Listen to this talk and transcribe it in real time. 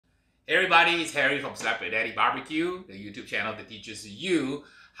Hey everybody, it's Harry from Slap Your Daddy BBQ, the YouTube channel that teaches you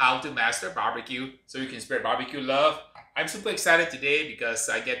how to master barbecue so you can spread barbecue love. I'm super excited today because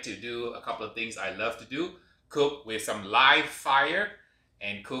I get to do a couple of things I love to do. Cook with some live fire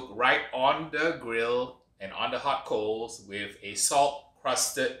and cook right on the grill and on the hot coals with a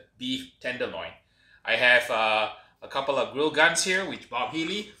salt-crusted beef tenderloin. I have a couple of grill guns here which Bob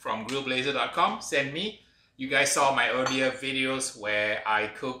Healy from grillblazer.com sent me. You guys saw my earlier videos where I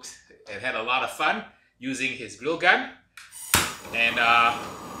cooked and had a lot of fun using his grill gun. And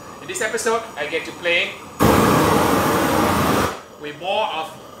in this episode, I get to play with more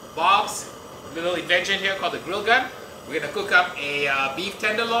of Bob's little invention here called the grill gun. We're gonna cook up a beef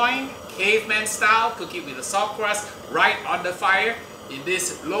tenderloin, caveman style, cook it with a salt crust right on the fire in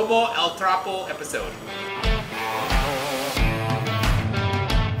this Lomo El Trapo episode.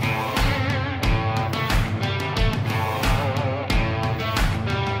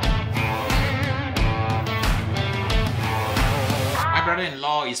 My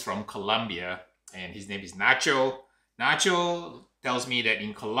brother-in-law is from Colombia and his name is Nacho. Nacho tells me that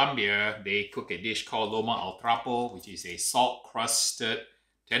in Colombia they cook a dish called Lomo El Trapo, which is a salt-crusted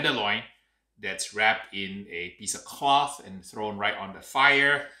tenderloin that's wrapped in a piece of cloth and thrown right on the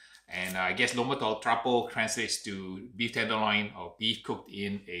fire. And I guess Lomo El Trapo translates to beef tenderloin or beef cooked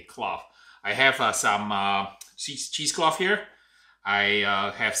in a cloth. I have some cheesecloth here.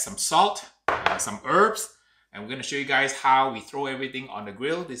 I have some salt, some herbs. And we're going to show you guys how we throw everything on the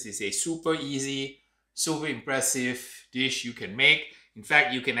grill. This is a super easy, super impressive dish you can make. In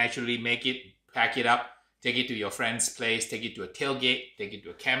fact, you can actually make it, pack it up, take it to your friend's place, take it to a tailgate, take it to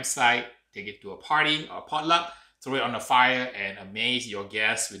a campsite, take it to a party or a potluck, throw it on the fire and amaze your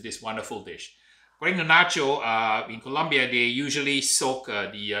guests with this wonderful dish. According to Nacho, in Colombia, they usually soak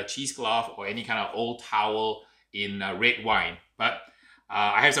the cheesecloth or any kind of old towel in red wine. But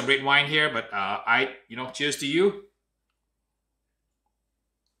I have some red wine here, but cheers to you.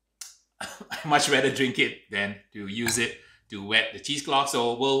 I much rather drink it than to use it to wet the cheesecloth.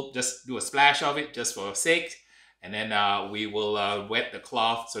 So we'll just do a splash of it just for sake. And then we will wet the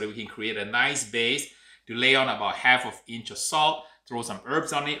cloth so that we can create a nice base to lay on about ½ inch of salt, throw some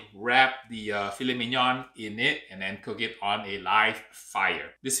herbs on it, wrap the filet mignon in it, and then cook it on a live fire.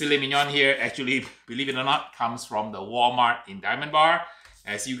 This filet mignon here, actually, believe it or not, comes from the Walmart in Diamond Bar.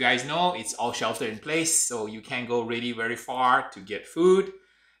 As you guys know, it's all shelter in place, so you can't go really very far to get food.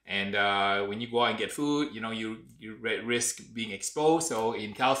 And when you go out and get food, you risk being exposed. So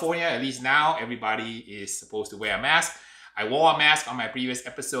in California, at least now, everybody is supposed to wear a mask. I wore a mask on my previous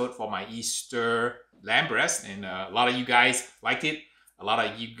episode for my Easter lamb breast, and a lot of you guys liked it. A lot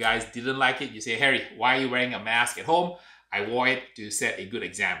of you guys didn't like it. You say, Harry, why are you wearing a mask at home? I wore it to set a good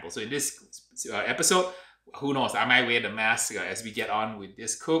example. So in this episode, who knows, I might wear the mask as we get on with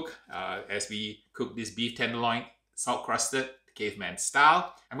this cook, as we cook this beef tenderloin, salt-crusted, caveman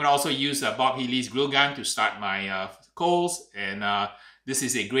style. I'm going to also use Bob Healy's grill gun to start my coals, and this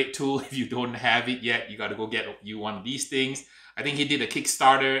is a great tool. If you don't have it yet, you got to go get you one of these things. I think he did a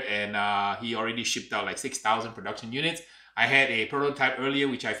Kickstarter, and he already shipped out like 6,000 production units. I had a prototype earlier,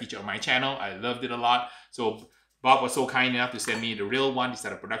 which I featured on my channel. I loved it a lot. So Bob was so kind enough to send me the real one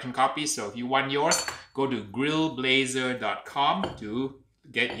instead of production copies. So if you want yours, go to grillblazer.com to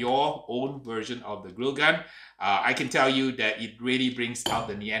get your own version of the grill gun. I can tell you that it really brings out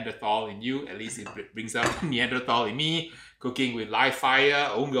the Neanderthal in you. At least it brings out the Neanderthal in me. Cooking with live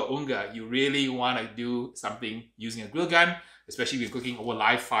fire, unga. You really want to do something using a grill gun, especially if you're cooking over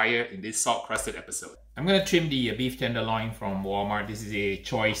live fire in this salt-crusted episode. I'm going to trim the beef tenderloin from Walmart. This is a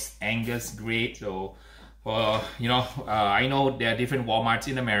choice Angus grade. So I know there are different Walmarts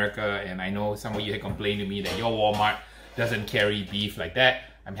in America, and I know some of you have complained to me that your Walmart doesn't carry beef like that.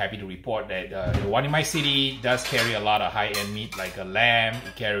 I'm happy to report that the one in my city does carry a lot of high-end meat like a lamb.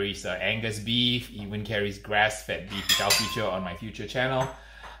 It carries Angus beef, even carries grass-fed beef, which I'll feature on my future channel.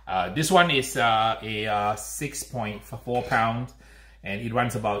 This one is a 6.4 pound, and it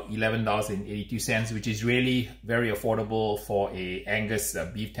runs about $11.82, which is really very affordable for a Angus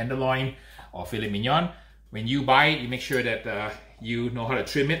beef tenderloin or filet mignon. When you buy it, you make sure that you know how to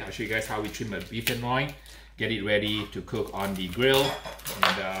trim it. I'll show you guys how we trim a beef tenderloin. Get it ready to cook on the grill.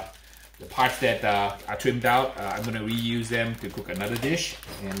 And the parts that are trimmed out, I'm going to reuse them to cook another dish.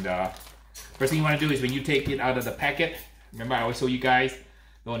 And first thing you want to do is when you take it out of the packet, remember I always told you guys,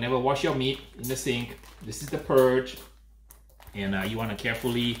 don't never wash your meat in the sink. This is the purge. And you want to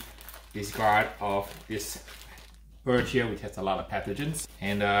carefully discard of this purge here, which has a lot of pathogens.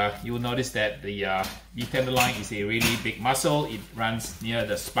 And you will notice that the beef tenderloin is a really big muscle. It runs near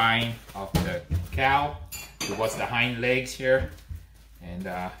the spine of the cow towards the hind legs here. And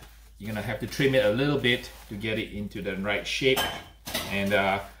You're gonna have to trim it a little bit to get it into the right shape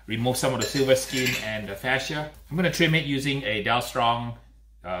and remove some of the silver skin and the fascia. I'm gonna trim it using a Delstrong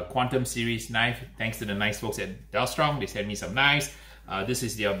Quantum Series knife. Thanks to the nice folks at Delstrong, they sent me some knives. This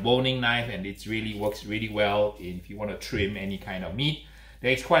is their boning knife, and it really works really well if you want to trim any kind of meat.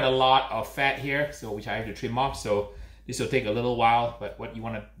 There's quite a lot of fat here, so which I have to trim off. So this will take a little while, but what you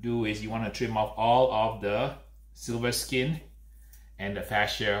want to do is you want to trim off all of the silver skin and the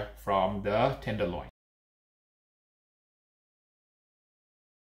fascia from the tenderloin.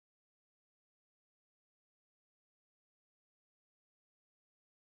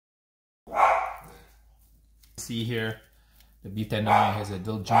 See here, the beef tenderloin has a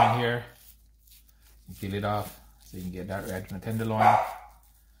little joint here. You peel it off so you can get that right from the tenderloin.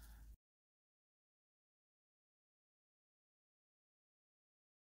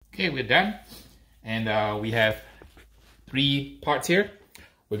 Okay, we're done. And we have 3 parts here.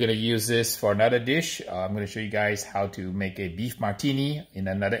 We're gonna use this for another dish. I'm gonna show you guys how to make a beef martini in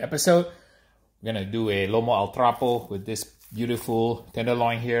another episode. We're gonna do a Lomo al Trapo with this beautiful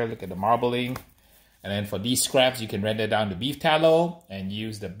tenderloin here. Look at the marbling. And then for these scraps, you can render down the beef tallow and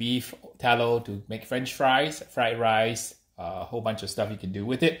use the beef tallow to make French fries, fried rice, a whole bunch of stuff you can do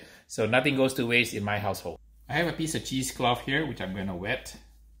with it. So nothing goes to waste in my household. I have a piece of cheesecloth here, which I'm gonna wet.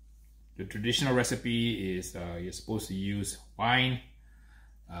 The traditional recipe is you're supposed to use wine,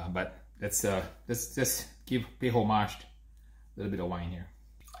 but let's just pay homage to a little bit of wine here.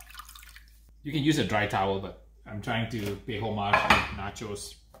 You can use a dry towel, but I'm trying to pay homage to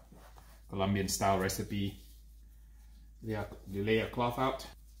nachos Colombian style recipe. You lay a cloth out.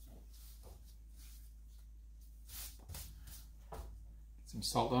 Some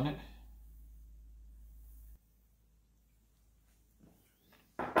salt on it.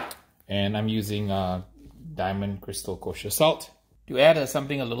 And I'm using diamond crystal kosher salt. To add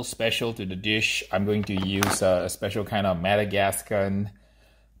something a little special to the dish, I'm going to use a special kind of Madagascan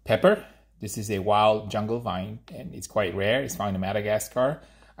pepper. This is a wild jungle vine, and it's quite rare. It's found in Madagascar.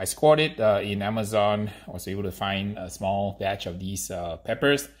 I scored it in Amazon. I was able to find a small batch of these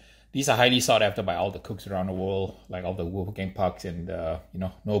peppers. These are highly sought after by all the cooks around the world, like all the Wolfgang Pucks and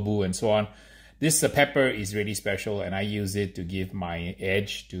Nobu and so on. This pepper is really special, and I use it to give my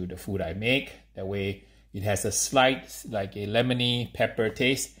edge to the food I make. That way it has a slight, like a lemony pepper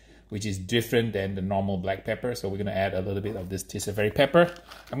taste, which is different than the normal black pepper. So we're gonna add a little bit of this tisafari pepper.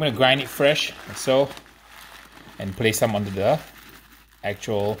 I'm gonna grind it fresh, like so, and place some under the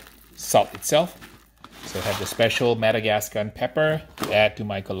actual salt itself. So I have the special Madagascan pepper to add to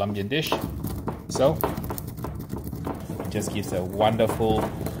my Colombian dish. So it just gives a wonderful,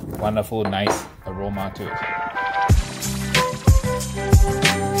 wonderful, nice aroma to it.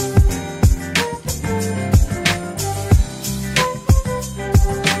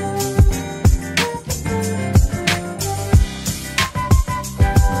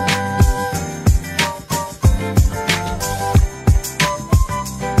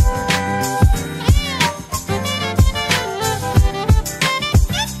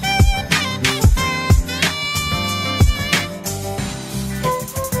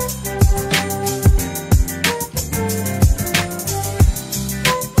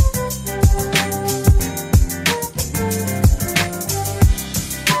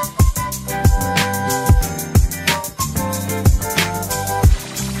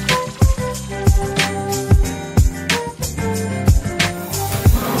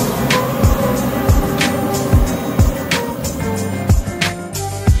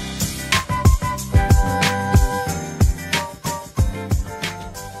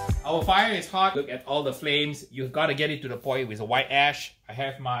 Our fire is hot. Look at all the flames. You've got to get it to the point with a white ash. I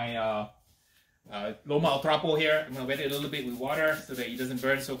have my Lomo al Trapo here. I'm going to wet it a little bit with water so that it doesn't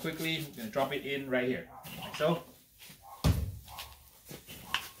burn so quickly. I'm going to drop it in right here, like so.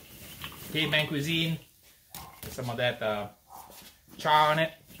 Caveman cuisine. Put some of that char on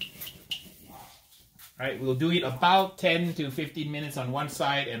it. All right, we'll do it about 10 to 15 minutes on one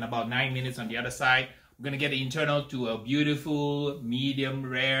side and about 9 minutes on the other side. We're gonna get the internal to a beautiful medium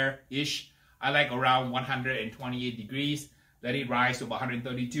rare-ish. I like around 128 degrees. Let it rise to about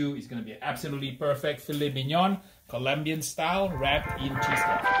 132. It's gonna be an absolutely perfect filet mignon, Colombian style, wrapped in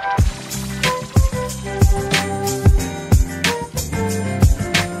cheesecloth.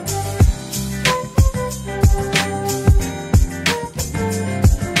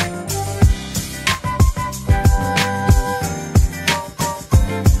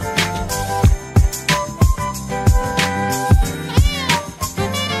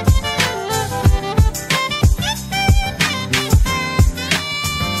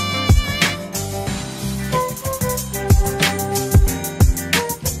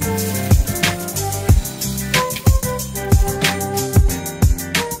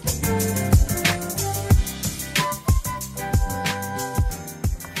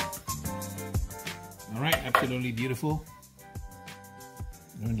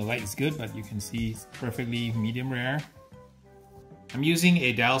 The light is good, but you can see it's perfectly medium rare. I'm using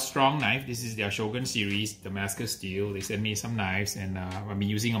a Dell Strong knife. This is their Shogun series, Damascus steel. They sent me some knives and I've been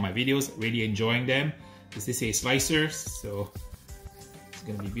using on my videos, really enjoying them. This is a slicer, so it's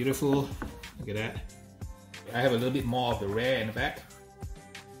gonna be beautiful. Look at that. I have a little bit more of the rare in the back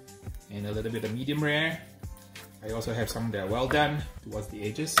and a little bit of medium rare. I also have some that are well done towards the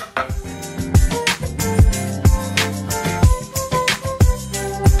edges.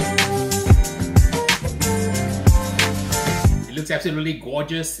 It looks absolutely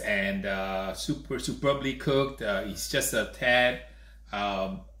gorgeous and superbly cooked. It's just a tad.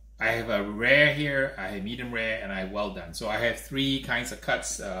 I have a rare here, I have medium rare, and I have well done. So I have 3 kinds of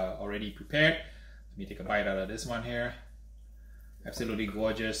cuts already prepared. Let me take a bite out of this one here. Absolutely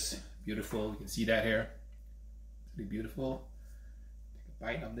gorgeous, beautiful. You can see that here. Really beautiful. Take a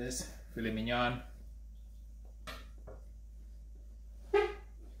bite of this filet mignon.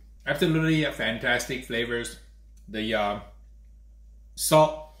 Absolutely fantastic flavors. The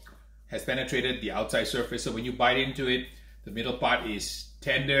salt has penetrated the outside surface, so when you bite into it, the middle part is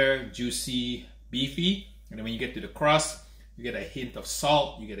tender, juicy, beefy, and then when you get to the crust, you get a hint of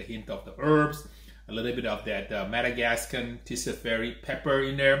salt, you get a hint of the herbs, a little bit of that Madagascan Tisafari pepper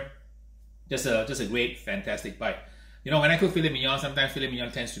in there. Just a great, fantastic bite. You know, when I cook filet mignon, sometimes filet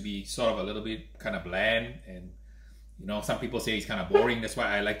mignon tends to be sort of a little bit kind of bland, and you know, some people say it's kind of boring. That's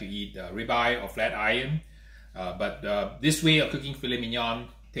why I like to eat ribeye or flat iron. But this way of cooking filet mignon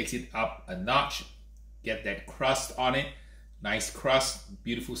takes it up a notch. Get that crust on it, nice crust,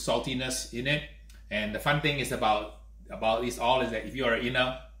 beautiful saltiness in it. And the fun thing is about this all is that if you are in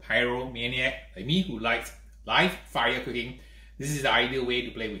a pyromaniac like me who likes live fire cooking, this is the ideal way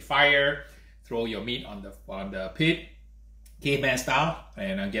to play with fire. Throw your meat on the pit, caveman style,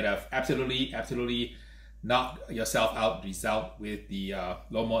 and get a absolutely knock yourself out result with the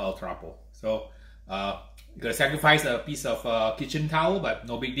Lomo El Trapo. So you gotta sacrifice a piece of kitchen towel, but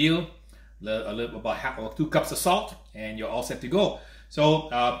no big deal. A little about half or 2 cups of salt, and you're all set to go. So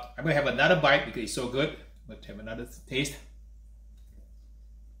I'm gonna have another bite because it's so good. Let's have another taste.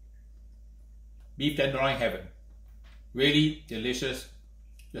 Beef tenderloin heaven. Really delicious.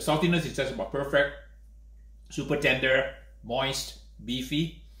 The saltiness is just about perfect. Super tender, moist,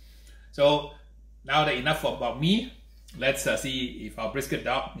 beefy. So now that enough about me, let's see if our brisket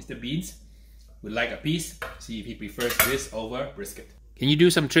dog, Mr. Beans, would like a piece. See if he prefers this over brisket. Can you do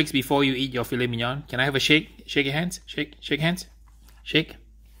some tricks before you eat your filet mignon? Can I have a shake? Shake your hands. Shake hands. Shake.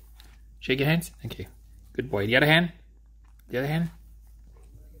 Shake your hands. Okay. Good boy. The other hand. The other hand.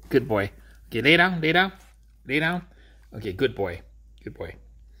 Good boy. Okay, lay down, lay down, lay down. Okay, good boy. Good boy.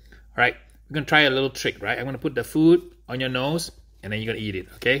 All right, we're gonna try a little trick, right? I'm gonna put the food on your nose and then you're gonna eat it,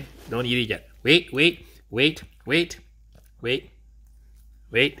 okay? Don't eat it yet. Wait.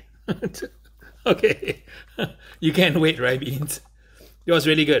 Okay. You can't wait, right, Beans? It was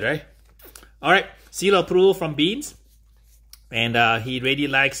really good, right? All right, seal approval from Beans. And he really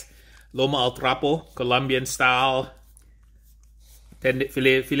likes Lomo El Trapo, Colombian style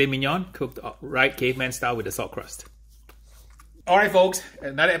filet mignon, cooked right caveman style with a salt crust. Alright folks,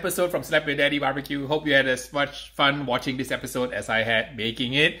 another episode from Slap Your Daddy Barbecue. Hope you had as much fun watching this episode as I had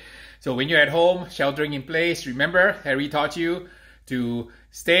making it. So when you're at home, sheltering in place, remember Harry taught you to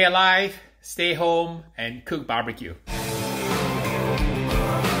stay alive, stay home, and cook barbecue.